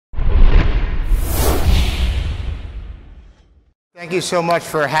Thank you so much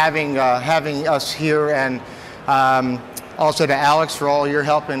for having us here, and also to Alex for all your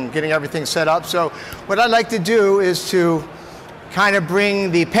help in getting everything set up. So what I'd like to do is to kind of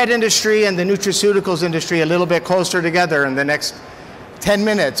bring the pet industry and the nutraceuticals industry a little bit closer together in the next 10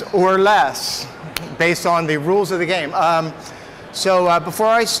 minutes or less, based on the rules of the game. Before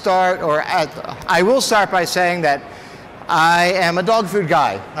I start, I will start by saying that I am a dog food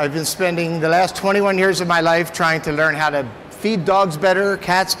guy. I've been spending the last 21 years of my life trying to learn how to feed dogs better,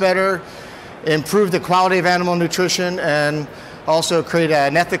 cats better, improve the quality of animal nutrition, and also create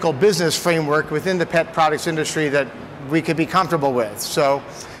an ethical business framework within the pet products industry that we could be comfortable with. So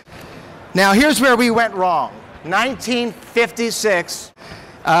now here's where we went wrong. 1956,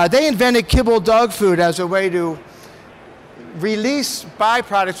 they invented kibble dog food as a way to release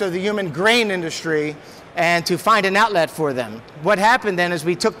byproducts of the human grain industry and to find an outlet for them. What happened then is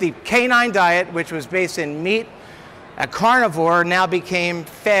we took the canine diet, which was based in meat, a carnivore, now became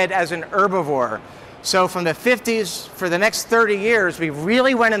fed as an herbivore. So from the 50s, for the next 30 years, we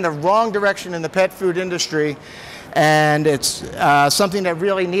really went in the wrong direction in the pet food industry, and it's something that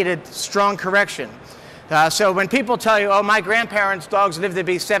really needed strong correction. So when people tell you, oh, my grandparents' dogs lived to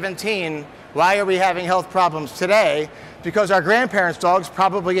be 17, why are we having health problems today? Because our grandparents' dogs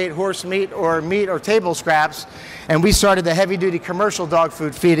probably ate horse meat or table scraps, and we started the heavy-duty commercial dog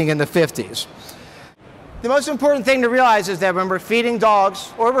food feeding in the 50s. The most important thing to realize is that when we're feeding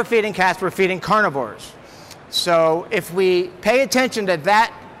dogs or we're feeding cats, we're feeding carnivores. So if we pay attention to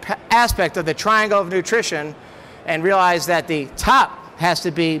that aspect of the triangle of nutrition and realize that the top has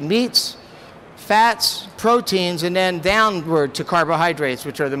to be meats, fats, proteins, and then downward to carbohydrates,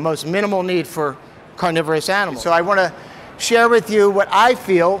 which are the most minimal need for carnivorous animals. So I want to share with you what I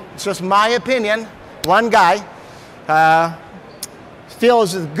feel, it's just my opinion, one guy,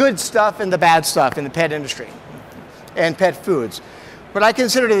 feels the good stuff and the bad stuff in the pet industry and pet foods. What I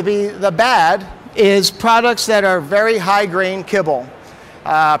consider to be the bad is products that are very high grain kibble.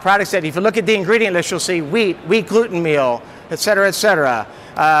 Products that, if you look at the ingredient list, you'll see wheat gluten meal, et cetera, et cetera.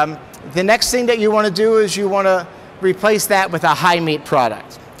 The next thing that you want to do is you want to replace that with a high meat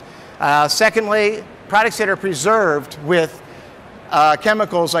product. Secondly, products that are preserved with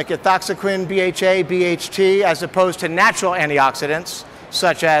chemicals like ethoxyquin, BHA, BHT, as opposed to natural antioxidants,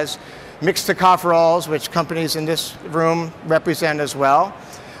 such as mixed tocopherols, which companies in this room represent as well.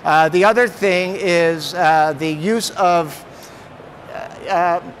 The other thing is the use of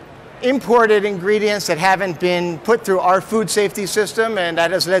imported ingredients that haven't been put through our food safety system, and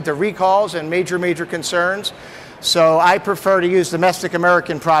that has led to recalls and major concerns. So I prefer to use domestic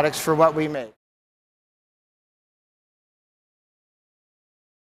American products for what we make.